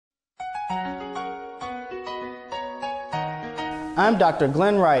I'm Dr.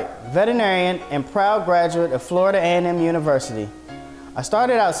 Glenn Wright, veterinarian and proud graduate of Florida A&M University. I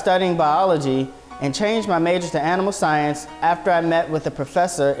started out studying biology and changed my major to animal science after I met with a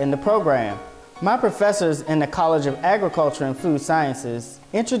professor in the program. My professors in the College of Agriculture and Food Sciences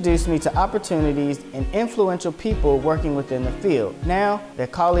introduced me to opportunities and influential people working within the field. Now, they're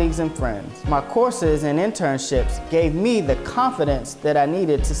colleagues and friends. My courses and internships gave me the confidence that I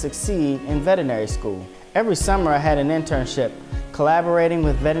needed to succeed in veterinary school. Every summer I had an internship collaborating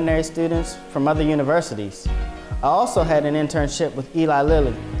with veterinary students from other universities. I also had an internship with Eli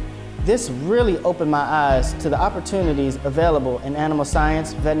Lilly. This really opened my eyes to the opportunities available in animal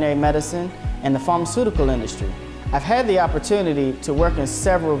science, veterinary medicine, and the pharmaceutical industry. I've had the opportunity to work in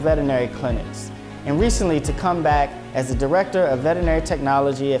several veterinary clinics, and recently to come back as the Director of Veterinary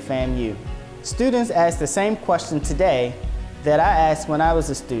Technology at FAMU. Students ask the same question today that I asked when I was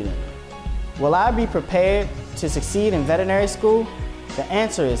a student. Will I be prepared to succeed in veterinary school? The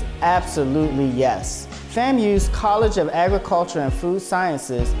answer is absolutely yes. FAMU's College of Agriculture and Food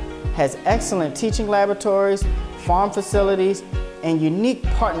Sciences has excellent teaching laboratories, farm facilities, and unique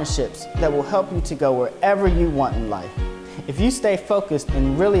partnerships that will help you to go wherever you want in life. If you stay focused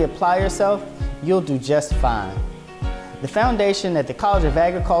and really apply yourself, you'll do just fine. The foundation that the College of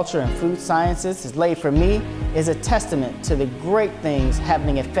Agriculture and Food Sciences has laid for me is a testament to the great things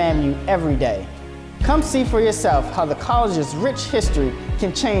happening at FAMU every day. Come see for yourself how the college's rich history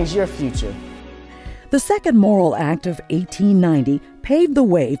can change your future. The Second Morrill Act of 1890 paved the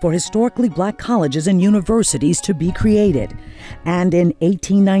way for historically black colleges and universities to be created. And in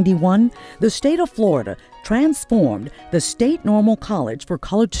 1891, the state of Florida transformed the State Normal College for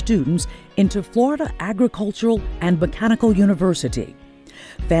colored students into Florida Agricultural and Mechanical University.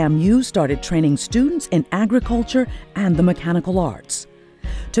 FAMU started training students in agriculture and the mechanical arts.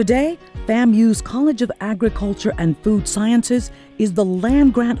 Today, FAMU's College of Agriculture and Food Sciences is the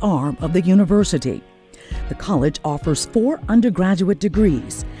land-grant arm of the university. The college offers 4 undergraduate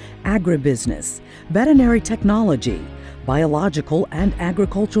degrees: agribusiness, veterinary technology, biological and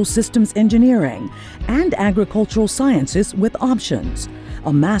agricultural systems engineering, and agricultural sciences with options,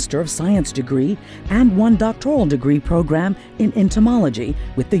 a Master of Science degree, and 1 doctoral degree program in entomology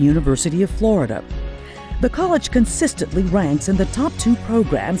with the University of Florida. The college consistently ranks in the top 2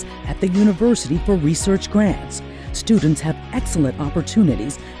 programs at the university for research grants. Students have excellent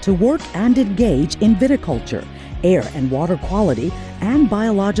opportunities to work and engage in viticulture, air and water quality, and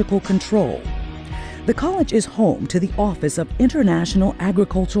biological control. The college is home to the Office of International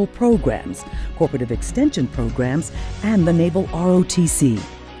Agricultural Programs, Cooperative Extension Programs, and the Naval ROTC.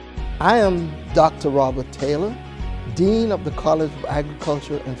 I am Dr. Robert Taylor, Dean of the College of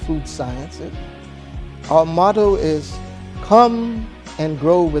Agriculture and Food Sciences. Our motto is, "Come and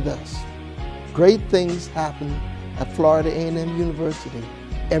grow with us." Great things happen at Florida A&M University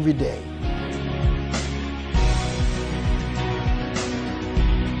every day.